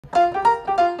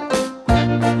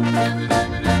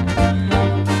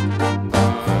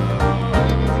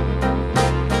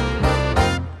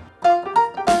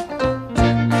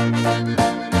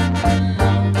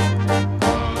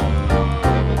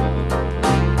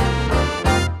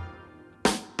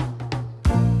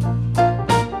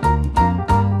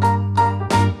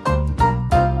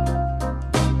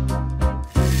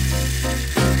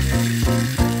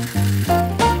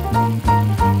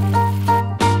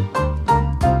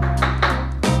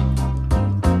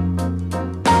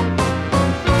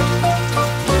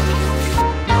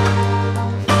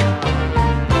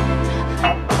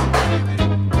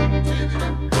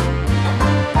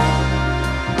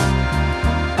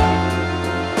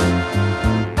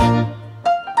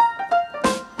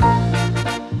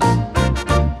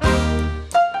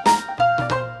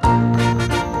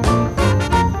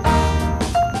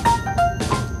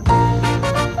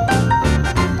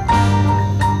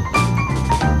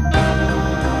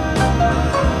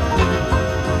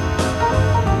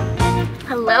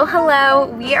Hello,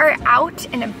 we are out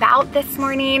and about this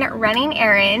morning running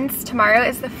errands. Tomorrow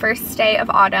is the first day of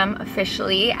autumn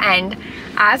officially, and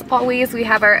as always we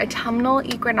have our autumnal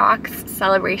equinox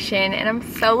celebration and I'm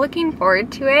so looking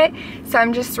forward to it. So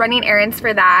I'm just running errands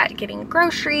for that, getting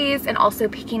groceries and also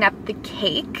picking up the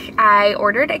cake. I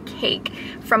ordered a cake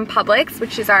from Publix,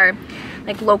 which is our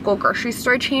local grocery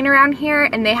store chain around here,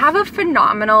 and they have a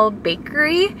phenomenal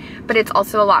bakery, but it's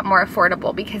also a lot more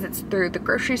affordable because it's through the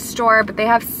grocery store. But they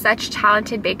have such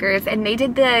talented bakers, and they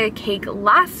did the cake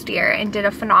last year and did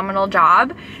a phenomenal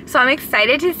job. So I'm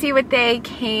excited to see what they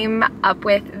came up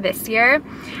with this year.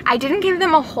 I didn't give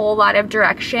them a whole lot of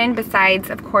direction besides,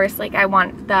 of course, I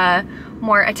want the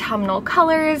more autumnal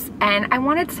colors, and I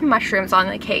wanted some mushrooms on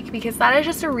the cake because that is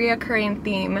just a reoccurring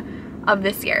theme of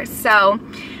this year. So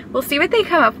we'll see what they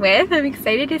come up with. I'm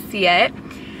excited to see it.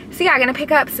 So yeah, I'm gonna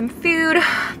pick up some food,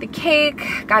 the cake,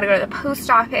 gotta go to the post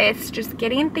office, just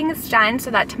getting things done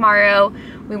so that tomorrow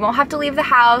we won't have to leave the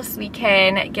house. We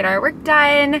can get our work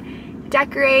done,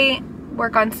 decorate,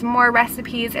 work on some more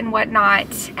recipes and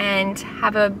whatnot, and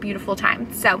have a beautiful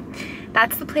time. So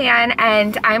that's the plan,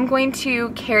 and I'm going to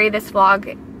carry this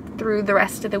vlog through the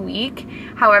rest of the week.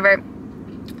 However,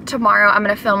 tomorrow I'm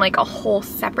gonna film a whole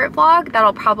separate vlog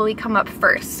that'll probably come up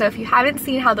first. So if you haven't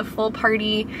seen how the full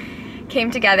party came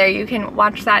together, you can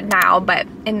watch that now, but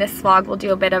in this vlog we'll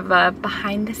do a bit of a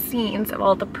behind the scenes of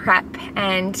all the prep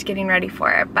and getting ready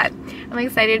for it. But I'm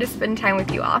excited to spend time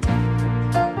with you all.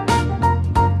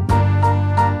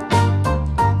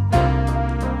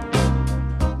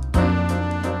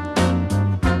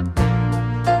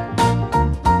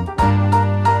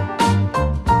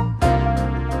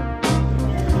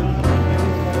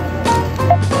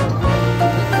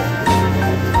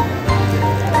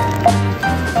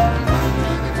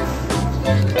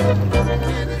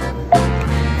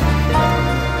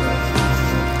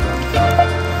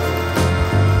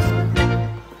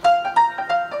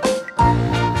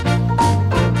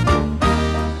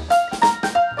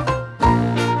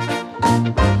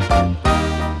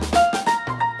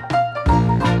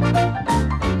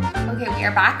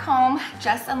 Back home,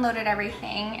 just unloaded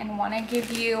everything and want to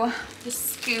give you the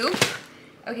scoop.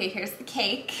 Okay, here's the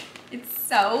cake. It's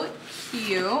so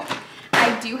cute.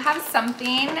 I do have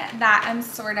something that I'm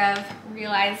sort of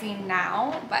realizing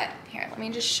now, but here, let me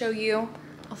just show you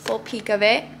a full peek of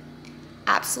it.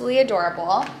 Absolutely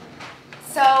adorable.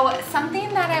 So something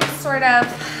that I'm sort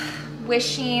of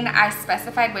wishing I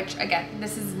specified, which again,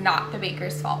 this is not the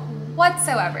baker's fault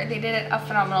whatsoever. They did a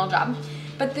phenomenal job.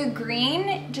 But the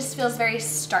green just feels very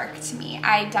stark to me.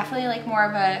 I definitely like more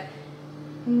of a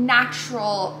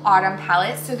natural autumn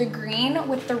palette. So the green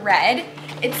with the red,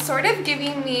 it's sort of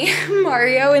giving me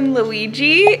Mario and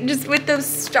Luigi, just with those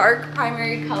stark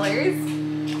primary colors.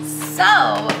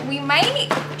 So we might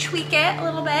tweak it a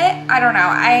little bit. I don't know.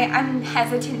 I'm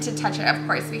hesitant to touch it, of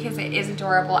course, because it is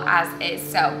adorable as is.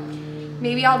 So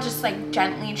maybe I'll just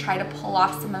gently try to pull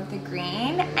off some of the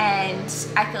green, and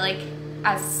I feel like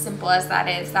as simple as that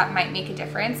is, that might make a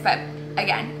difference. But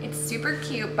again, it's super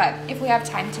cute, but if we have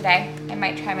time today, I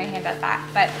might try my hand at that.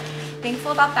 But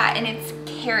thankful about that. And it's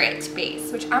carrot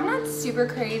based, which I'm not super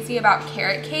crazy about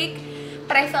carrot cake,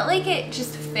 but I felt like it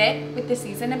just fit with the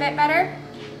season a bit better.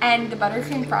 And the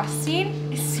buttercream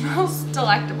frosting, it smells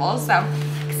delectable. So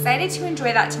excited to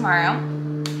enjoy that tomorrow.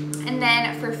 And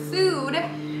then for food,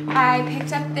 I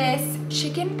picked up this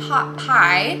chicken pot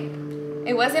pie.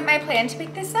 It wasn't my plan to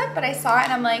pick this up, but I saw it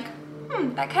and I'm like,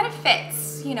 that kind of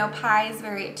fits. You know, pie is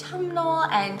very autumnal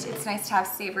and it's nice to have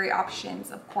savory options,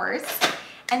 of course.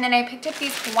 And then I picked up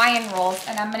these Hawaiian rolls,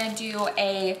 and I'm gonna do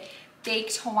a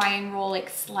baked Hawaiian roll like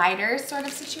slider sort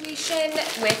of situation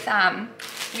with,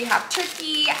 we have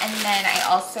turkey, and then I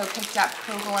also picked up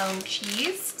provolone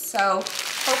cheese. So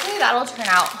hopefully that'll turn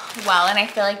out well, and I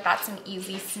feel like that's an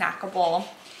easy snackable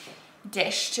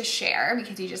dish to share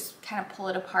because you just kind of pull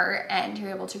it apart and you're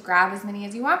able to grab as many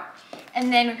as you want.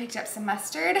 And then we picked up some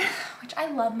mustard, which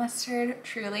I love mustard,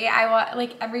 truly. I want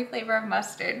like every flavor of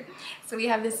mustard. So we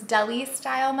have this deli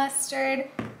style mustard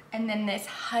and then this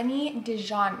honey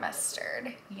Dijon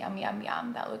mustard. Yum, yum,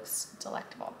 yum. That looks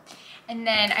delectable. And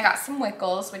then I got some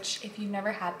Wickles, which if you've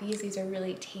never had these are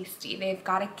really tasty. They've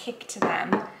got a kick to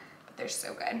them, but they're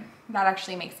so good. That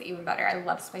actually makes it even better. I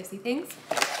love spicy things.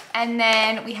 And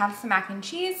then we have some mac and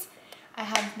cheese. I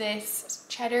have this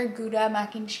cheddar Gouda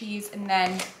mac and cheese, and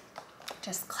then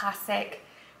just classic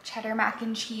cheddar mac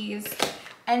and cheese.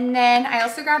 And then I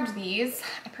also grabbed these.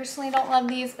 I personally don't love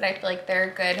these, but I feel like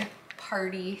they're a good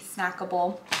party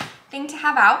snackable thing to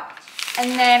have out.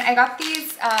 And then I got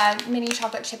these mini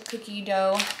chocolate chip cookie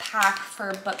dough pack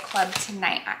for book club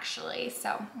tonight, actually.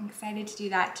 So I'm excited to do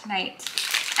that tonight.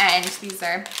 And these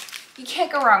are, you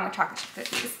can't go wrong with chocolate chip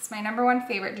cookies. It's my #1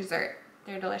 favorite dessert.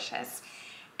 They're delicious.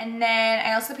 And then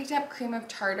I also picked up cream of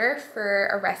tartar for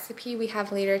a recipe we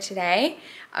have later today.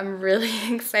 I'm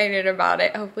really excited about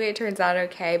it. Hopefully it turns out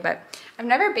okay, but I've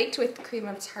never baked with cream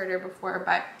of tartar before,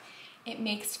 but it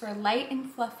makes for light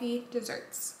and fluffy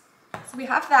desserts. So we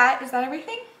have that. Is that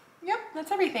everything? Yep,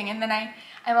 that's everything. And then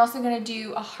I'm also gonna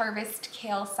do a harvest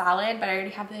kale salad, but I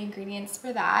already have the ingredients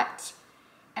for that.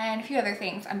 And a few other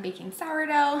things. I'm baking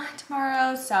sourdough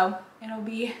tomorrow, so it'll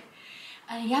be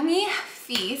a yummy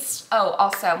feast. Oh,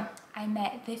 also, I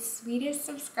met the sweetest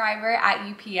subscriber at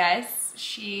UPS.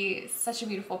 She's such a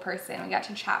beautiful person. We got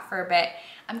to chat for a bit.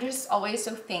 I'm just always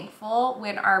so thankful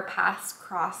when our paths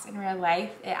cross in real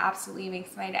life. It absolutely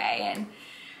makes my day, and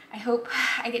I hope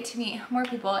I get to meet more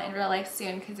people in real life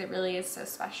soon because it really is so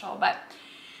special. But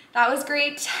that was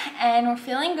great, and we're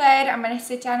feeling good. I'm gonna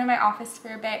sit down in my office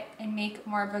for a bit and make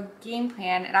more of a game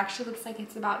plan. It actually looks like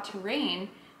it's about to rain,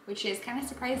 which is kind of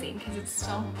surprising because it's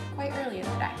still quite early in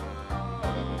the day.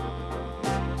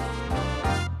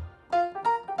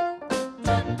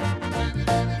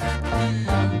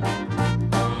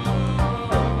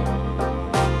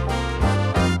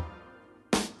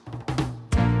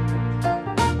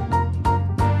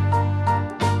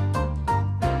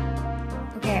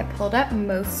 Pulled up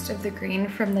most of the green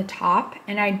from the top,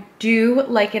 and I do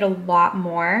like it a lot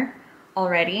more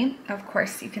already. Of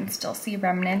course, you can still see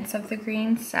remnants of the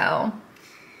green, so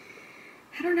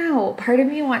I don't know. Part of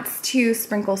me wants to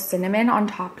sprinkle cinnamon on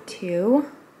top too,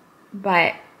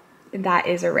 but that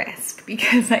is a risk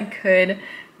because I could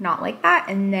not like that,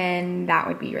 and then that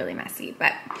would be really messy.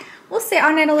 But we'll sit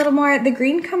on it a little more. The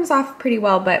green comes off pretty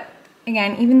well, but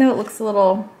again, even though it looks a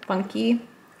little funky,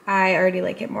 I already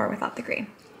like it more without the green.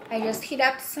 I just heat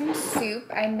up some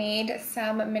soup. I made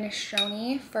some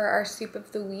minestrone for our soup of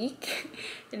the week,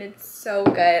 and it's so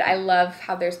good. I love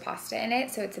how there's pasta in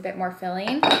it, so it's a bit more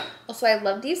filling. Also, I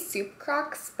love these soup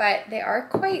crocks, but they are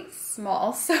quite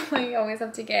small, so I always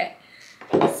have to get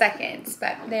seconds,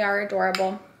 but they are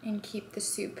adorable and keep the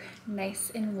soup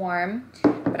nice and warm.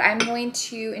 But I'm going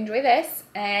to enjoy this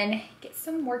and get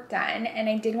some work done. And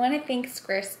I did want to thank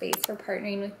Squarespace for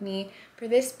partnering with me for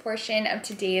this portion of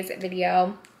today's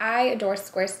video. I adore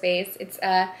Squarespace. It's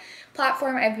a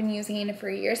platform I've been using for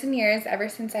years and years, ever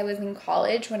since I was in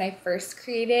college when I first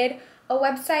created a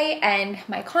website, and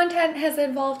my content has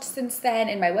evolved since then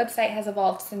and my website has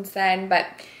evolved since then. But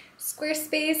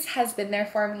Squarespace has been there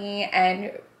for me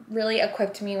and really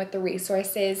equipped me with the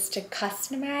resources to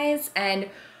customize and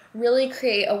really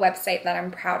create a website that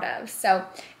I'm proud of. So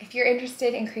if you're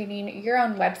interested in creating your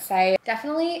own website,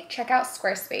 definitely check out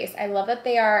Squarespace. I love that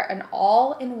they are an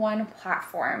all-in-one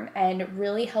platform and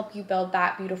really help you build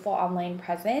that beautiful online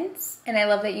presence. And I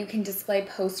love that you can display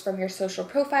posts from your social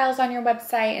profiles on your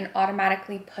website and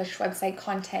automatically push website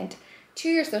content to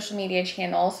your social media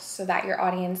channels so that your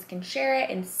audience can share it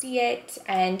and see it.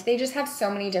 And they just have so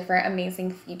many different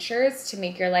amazing features to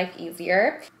make your life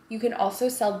easier. You can also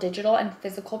sell digital and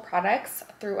physical products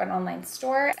through an online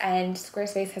store, and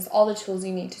Squarespace has all the tools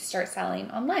you need to start selling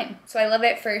online. So I love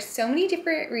it for so many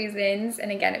different reasons.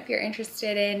 And again, if you're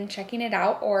interested in checking it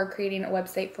out or creating a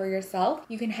website for yourself,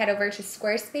 you can head over to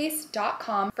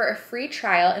squarespace.com for a free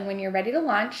trial. And when you're ready to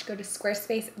launch, go to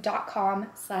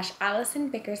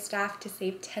squarespace.com/AllisonBickerstaff to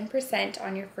save 10%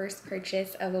 on your first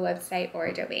purchase of a website or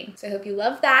a domain. So I hope you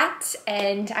love that.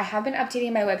 And I have been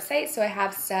updating my website, so I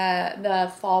have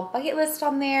the fall bucket list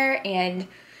on there and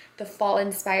the fall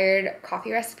inspired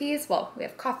coffee recipes. Well, we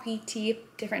have coffee, tea,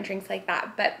 different drinks like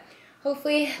that, but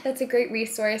hopefully that's a great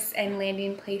resource and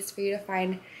landing place for you to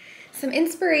find some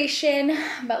inspiration.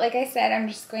 But like I said, I'm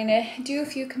just going to do a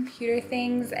few computer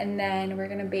things and then we're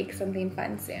gonna bake something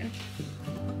fun soon.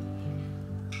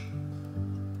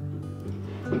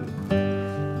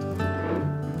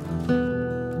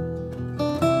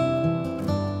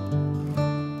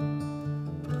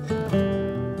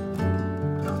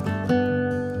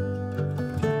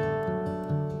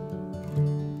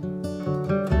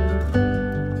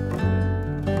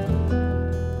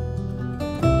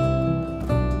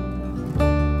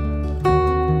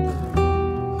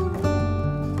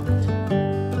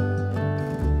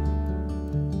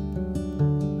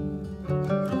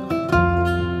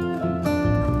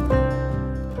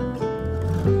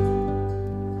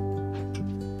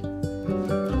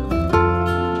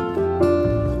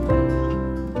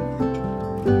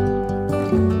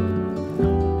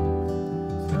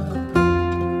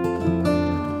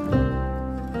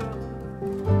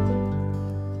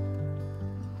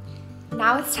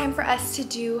 Now it's time for us to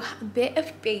do a bit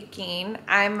of baking.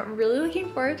 I'm really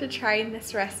looking forward to trying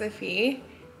this recipe.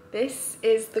 This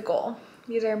is the goal.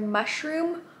 These are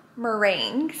mushroom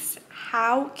meringues.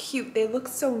 How cute. They look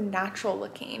so natural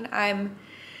looking. I'm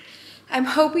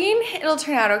hoping it'll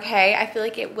turn out okay. I feel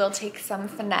like it will take some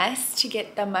finesse to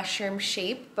get the mushroom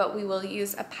shape, but we will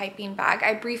use a piping bag.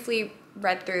 I briefly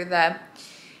read through the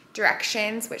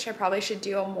directions, which I probably should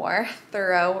do a more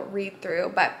thorough read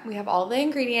through, but we have all the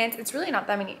ingredients. It's really not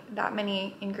that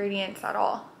many ingredients at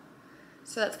all.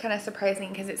 So that's kind of surprising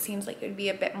because it seems like it would be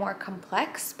a bit more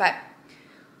complex, but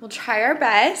we'll try our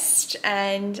best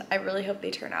and I really hope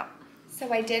they turn out.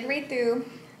 So I did read through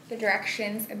the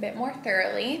directions a bit more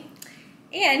thoroughly.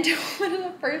 And one of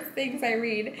the first things I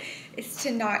read is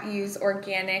to not use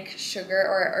organic sugar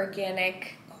or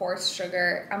organic coarse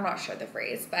sugar. I'm not sure the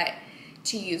phrase, but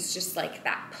to use just like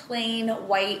that plain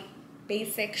white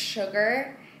basic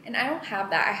sugar. And I don't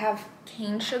have that. I have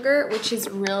cane sugar, which is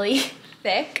really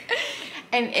thick.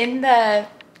 And in the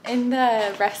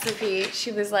recipe,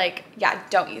 she was like, yeah,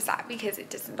 don't use that because it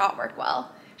does not work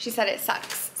well. She said it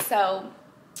sucks. So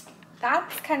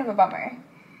that's kind of a bummer.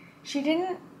 She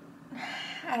didn't,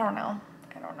 I don't know.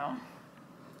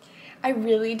 I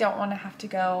really don't want to have to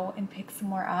go and pick some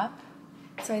more up.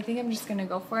 So I think I'm just gonna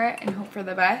go for it and hope for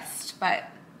the best, but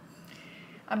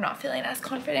I'm not feeling as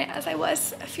confident as I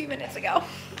was a few minutes ago.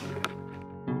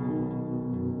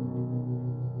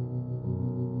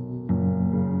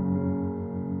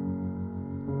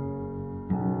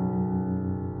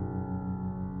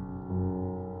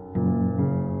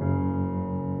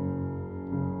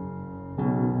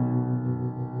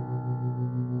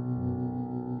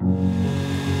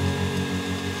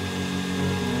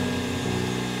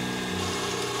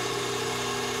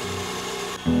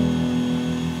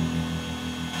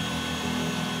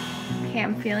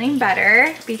 I'm feeling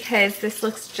better because this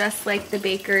looks just like the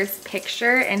baker's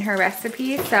picture in her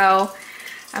recipe, so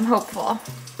I'm hopeful.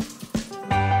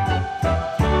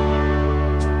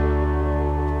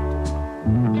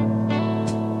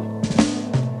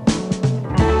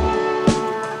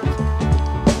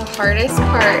 The hardest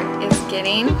part is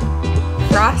getting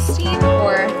frosting,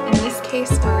 or in this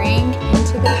case meringue,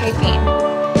 into the piping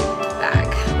bag.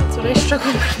 That's what I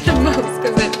struggle with the most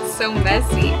because it's so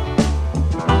messy.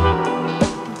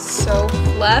 So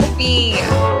fluffy.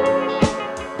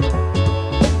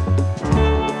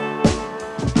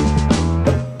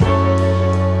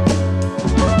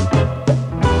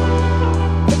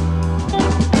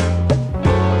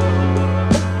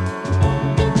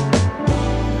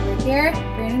 Over here,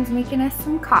 Brandon's making us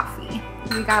some coffee.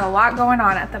 We got a lot going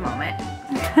on at the moment.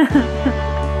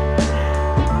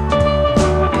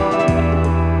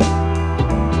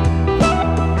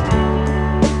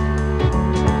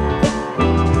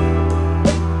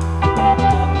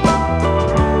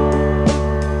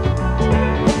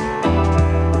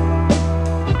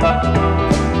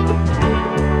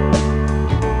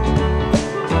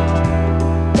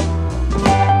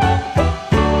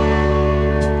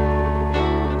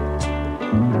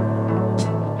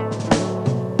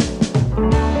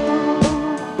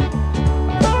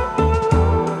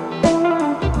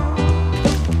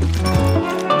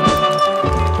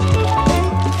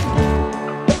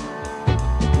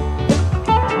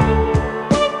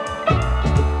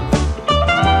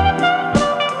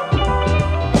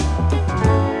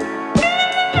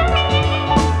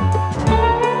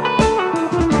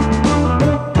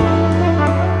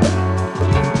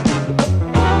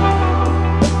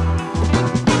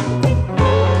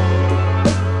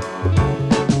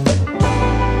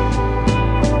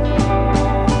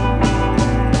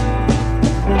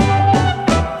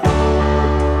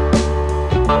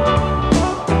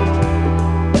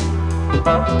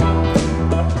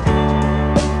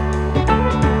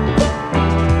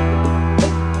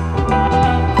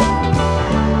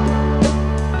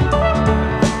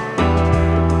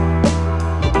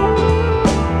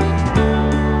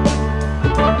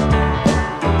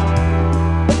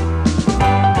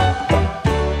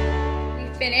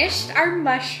 finished our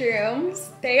mushrooms.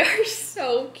 They are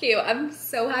so cute. I'm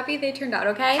so happy they turned out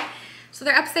okay. So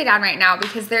they're upside down right now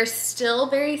because they're still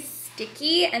very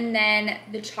sticky and then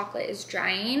the chocolate is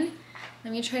drying.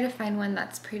 Let me try to find one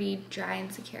that's pretty dry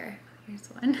and secure. Here's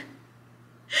one.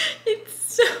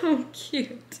 It's so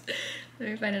cute. Let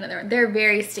me find another one. They're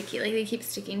very sticky, like they keep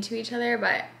sticking to each other,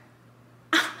 but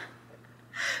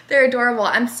they're adorable.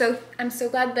 I'm so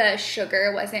glad the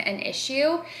sugar wasn't an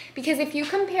issue, because if you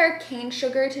compare cane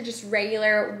sugar to just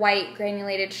regular white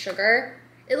granulated sugar,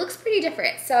 it looks pretty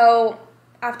different. So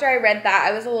after I read that,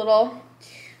 I was a little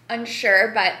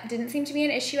unsure, but didn't seem to be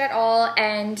an issue at all.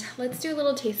 And let's do a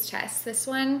little taste test. This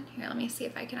one, here, let me see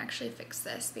if I can actually fix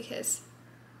this, because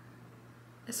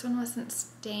this one wasn't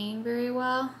staying very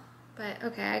well, but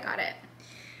okay, I got it.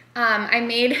 I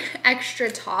made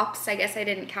extra tops. I guess I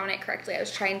didn't count it correctly. I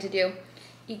was trying to do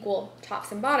equal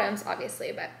tops and bottoms,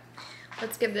 obviously, but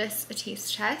let's give this a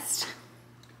taste test.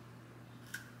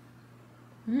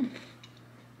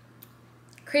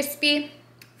 Crispy,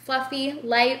 fluffy,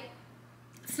 light.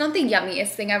 It's not the yummiest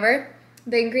thing ever.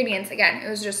 The ingredients, again, it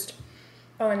was just,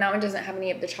 oh, and that one doesn't have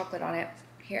any of the chocolate on it.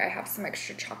 Here, I have some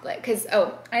extra chocolate because,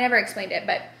 oh, I never explained it,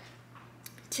 but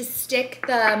to stick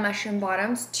the mushroom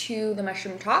bottoms to the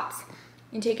mushroom tops,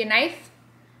 you take a knife,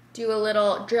 drill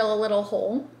a little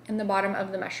hole in the bottom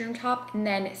of the mushroom top, and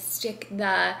then stick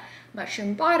the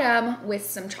mushroom bottom with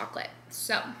some chocolate.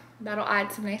 So that'll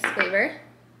add some nice flavor.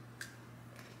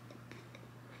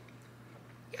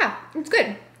 Yeah, it's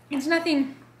good. It's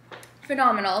nothing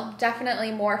phenomenal.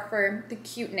 Definitely more for the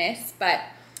cuteness, but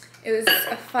it was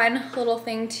a fun little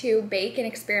thing to bake and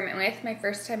experiment with. My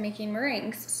first time making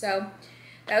meringues, so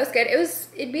that was good.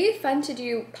 It'd be fun to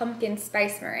do pumpkin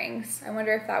spice meringues. I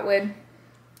wonder if that would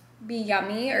be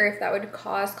yummy or if that would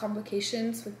cause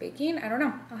complications with baking. I don't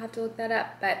know. I'll have to look that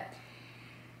up. But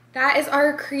that is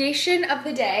our creation of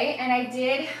the day. And I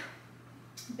did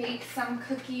bake some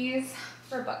cookies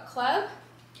for book club,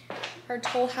 our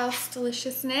Toll House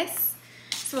deliciousness.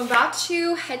 So I'm about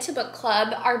to head to book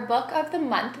club. Our book of the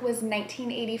month was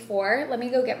 1984. Let me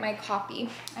go get my copy.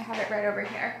 I have it right over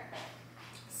here.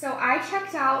 So I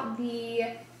checked out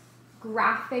the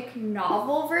graphic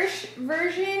novel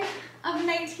version of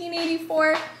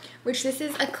 1984, which this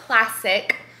is a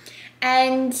classic,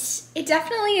 and it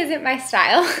definitely isn't my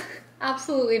style.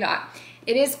 Absolutely not.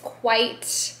 It is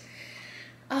quite,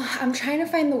 I'm trying to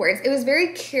find the words. It was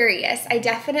very curious. I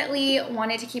definitely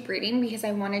wanted to keep reading because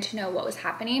I wanted to know what was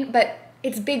happening, but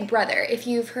it's Big Brother. If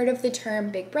you've heard of the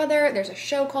term Big Brother, there's a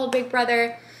show called Big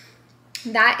Brother.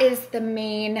 That is the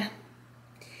main,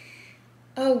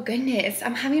 oh goodness,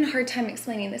 I'm having a hard time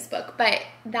explaining this book, but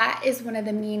that is one of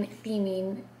the main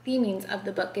themings of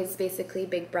the book, is basically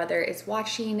Big Brother is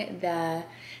watching the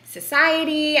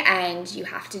society and you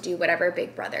have to do whatever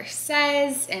Big Brother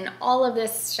says and all of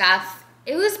this stuff.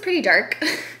 It was pretty dark.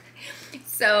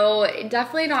 So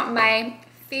definitely not my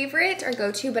favorite or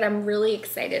go-to, but I'm really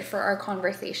excited for our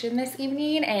conversation this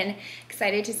evening and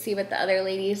excited to see what the other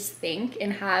ladies think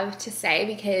and have to say,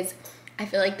 because I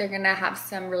feel like they're gonna have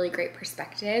some really great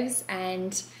perspectives.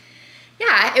 And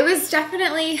yeah, it was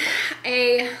definitely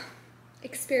a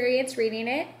experience reading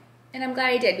it, and I'm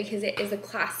glad I did because it is a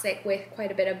classic with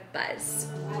quite a bit of buzz.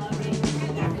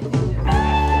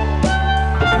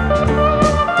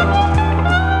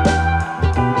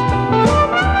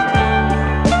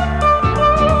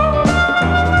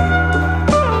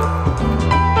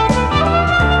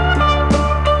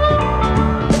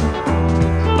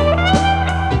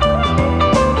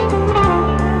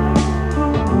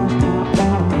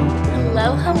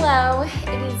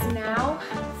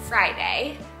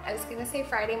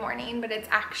 Friday morning, but it's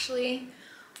actually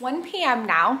 1 p.m.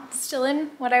 now, still in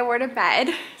what I wore to bed,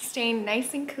 staying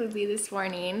nice and cozy this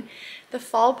morning. The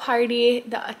fall party,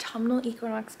 the autumnal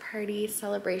equinox party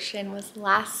celebration was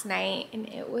last night, and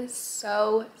it was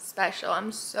so special.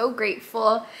 I'm so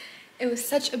grateful. It was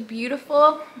such a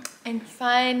beautiful and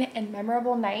fun and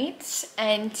memorable night,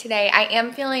 and today I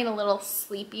am feeling a little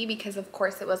sleepy because of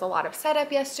course it was a lot of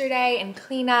setup yesterday and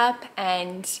cleanup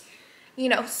and, you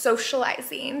know,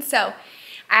 socializing. So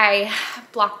I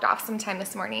blocked off some time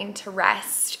this morning to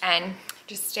rest and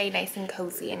just stay nice and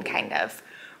cozy and kind of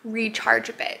recharge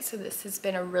a bit. So this has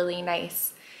been a really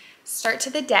nice start to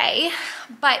the day,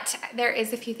 but there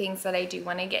is a few things that I do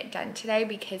want to get done today,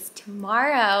 because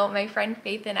tomorrow my friend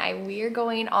Faith and I, we are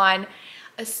going on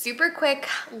a super quick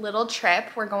little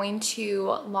trip. We're going to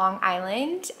Long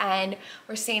Island and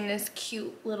we're staying in this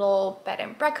cute little bed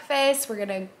and breakfast. We're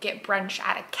gonna get brunch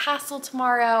at a castle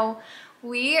tomorrow.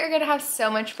 We are gonna have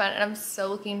so much fun and I'm so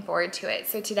looking forward to it.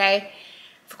 So today,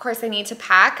 of course I need to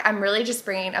pack. I'm really just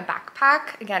bringing a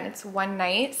backpack. Again, it's one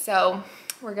night, so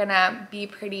we're gonna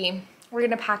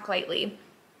pack lightly.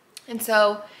 And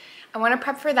so I want to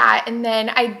prep for that. And then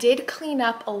I did clean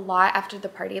up a lot after the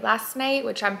party last night,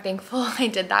 which I'm thankful I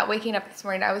did that. Waking up this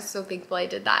morning, I was so thankful I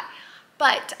did that.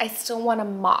 But I still want to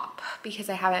mop because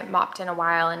I haven't mopped in a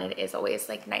while, and it is always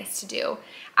like nice to do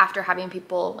after having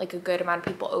people, like a good amount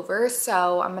of people over.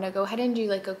 So I'm gonna go ahead and do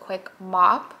like a quick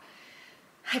mop.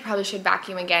 I probably should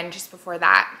vacuum again just before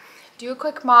that. Do a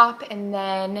quick mop, and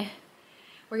then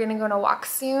we're gonna go on a walk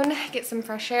soon, get some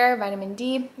fresh air, vitamin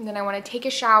D, and then I wanna take a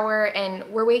shower.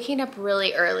 And we're waking up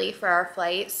really early for our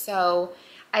flight, so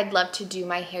I'd love to do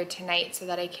my hair tonight so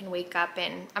that I can wake up,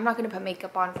 and I'm not gonna put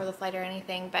makeup on for the flight or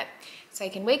anything, but so I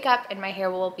can wake up and my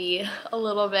hair will be a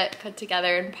little bit put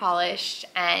together and polished,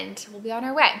 and we'll be on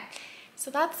our way. So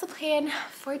that's the plan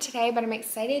for today, but I'm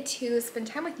excited to spend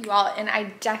time with you all, and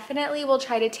I definitely will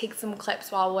try to take some clips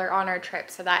while we're on our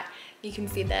trip so that you can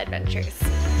see the adventures.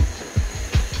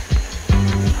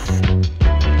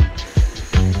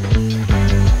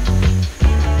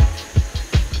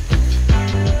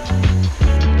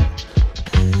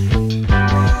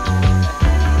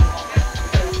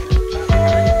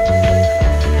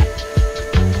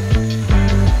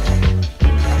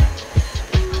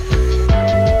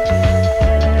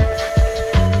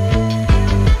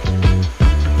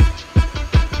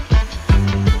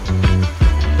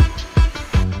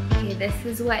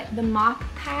 This is what the mop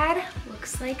pad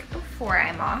looks like before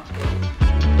I mop.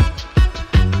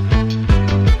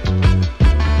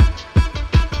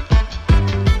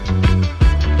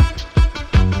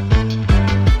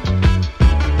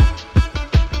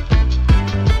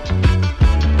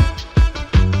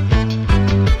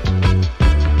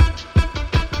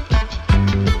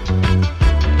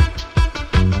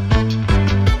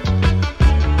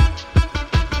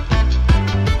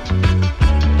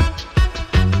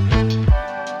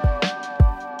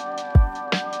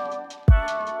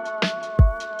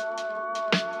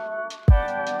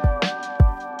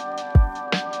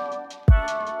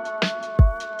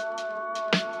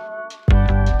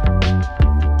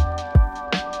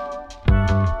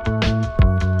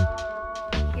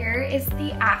 Is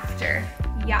the after.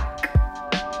 Yuck.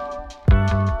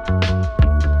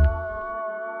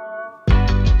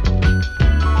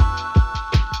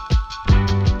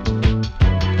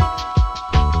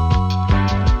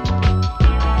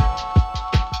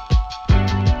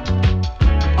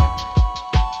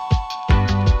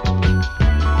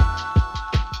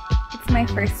 It's my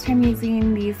first time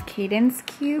using these Cadence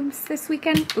cubes this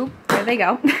weekend. Oop, there they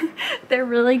go. They're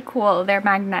really cool. They're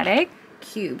magnetic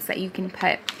cubes that you can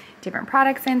put different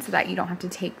products in so that you don't have to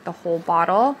take the whole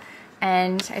bottle,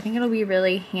 and I think it'll be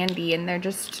really handy, and they're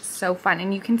just so fun.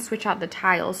 And you can switch out the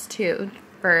tiles too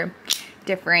for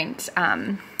different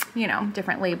you know,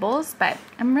 different labels, but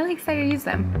I'm really excited to use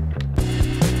them.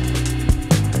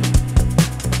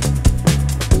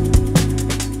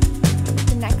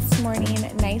 The next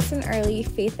morning, nice and early,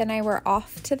 Faith and I were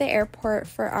off to the airport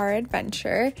for our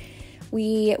adventure.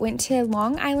 We went to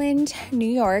Long Island, New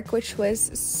York, which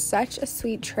was such a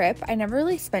sweet trip. I never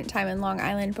really spent time in Long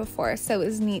Island before, so it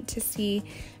was neat to see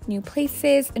new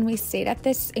places. And we stayed at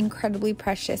this incredibly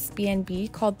precious B&B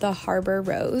called the Harbor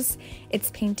Rose.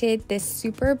 It's painted this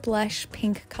super blush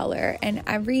pink color, and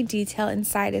every detail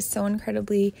inside is so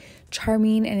incredibly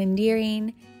charming and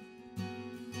endearing.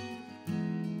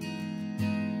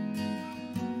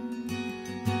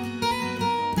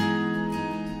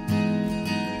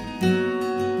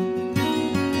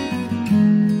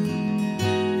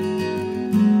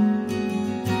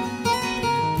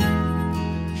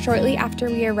 Shortly after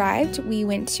we arrived, we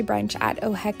went to brunch at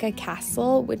Oheka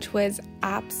Castle, which was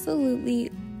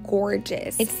absolutely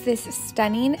gorgeous. It's this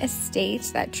stunning estate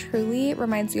that truly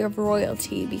reminds you of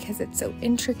royalty because it's so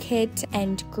intricate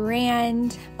and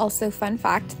grand. Also, fun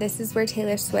fact, this is where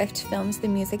Taylor Swift films the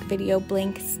music video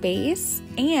Blank Space,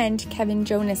 and Kevin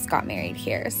Jonas got married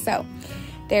here. So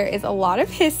there is a lot of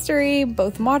history,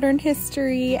 both modern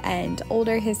history and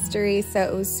older history, so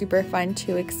it was super fun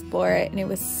to explore it, and it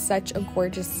was such a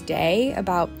gorgeous day,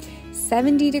 about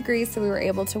 70 degrees, so we were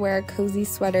able to wear cozy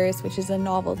sweaters, which is a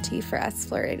novelty for us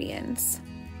Floridians.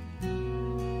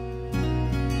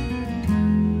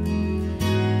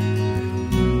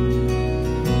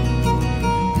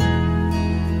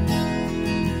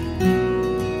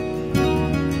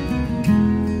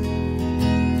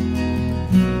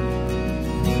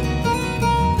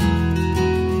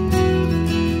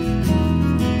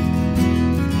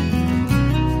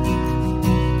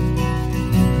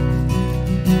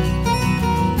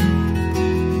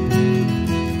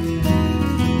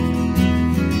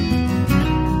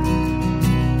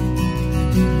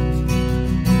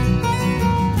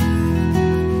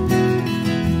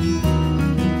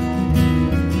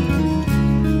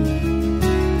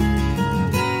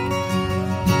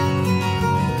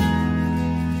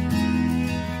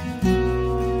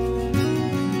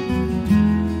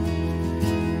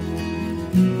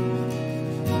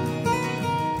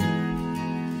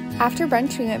 After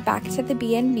brunch, we went back to the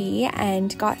B&B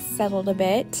and got settled a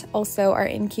bit. Also, our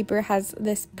innkeeper has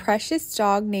this precious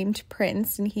dog named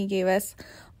Prince, and he gave us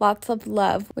lots of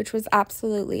love, which was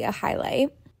absolutely a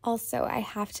highlight. Also, I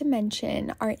have to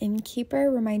mention our innkeeper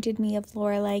reminded me of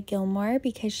Lorelai Gilmore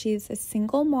because she's a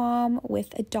single mom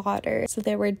with a daughter. So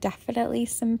there were definitely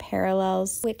some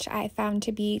parallels, which I found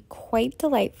to be quite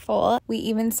delightful. We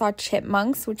even saw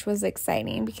chipmunks, which was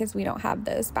exciting because we don't have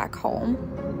those back home.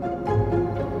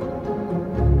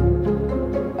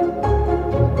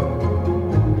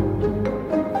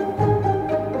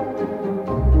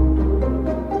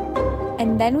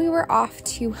 And then we were off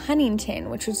to Huntington,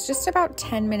 which was just about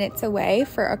 10 minutes away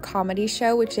for a comedy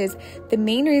show, which is the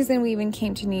main reason we even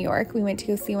came to New York. We went to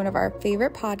go see one of our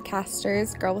favorite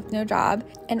podcasters, Girl with No Job.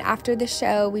 And after the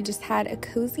show, we just had a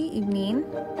cozy evening.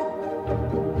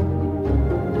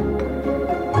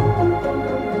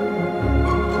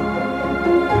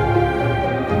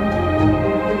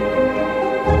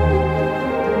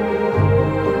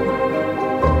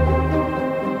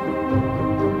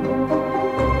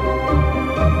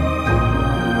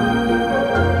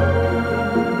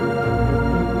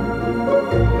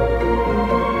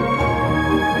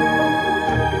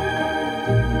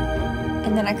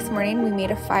 Next morning, we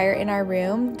made a fire in our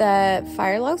room. The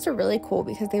fire logs were really cool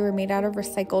because they were made out of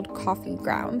recycled coffee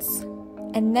grounds.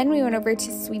 And then we went over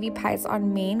to Sweetie Pie's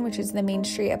on Main, which is the main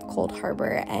street of Cold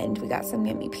Harbor, and we got some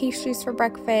yummy pastries for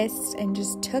breakfast and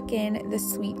just took in the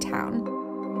sweet town.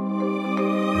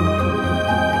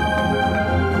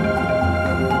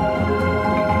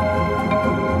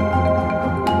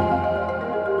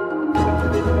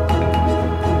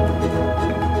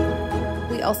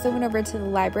 Also went over to the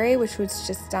library, which was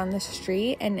just down the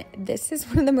street, and this is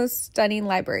one of the most stunning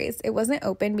libraries. It wasn't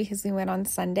open because we went on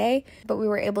Sunday, but we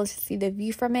were able to see the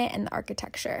view from it and the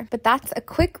architecture. But that's a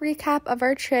quick recap of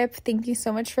our trip. Thank you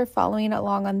so much for following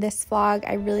along on this vlog.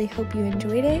 I really hope you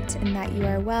enjoyed it and that you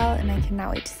are well, and I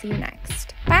cannot wait to see you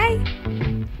next.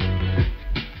 Bye!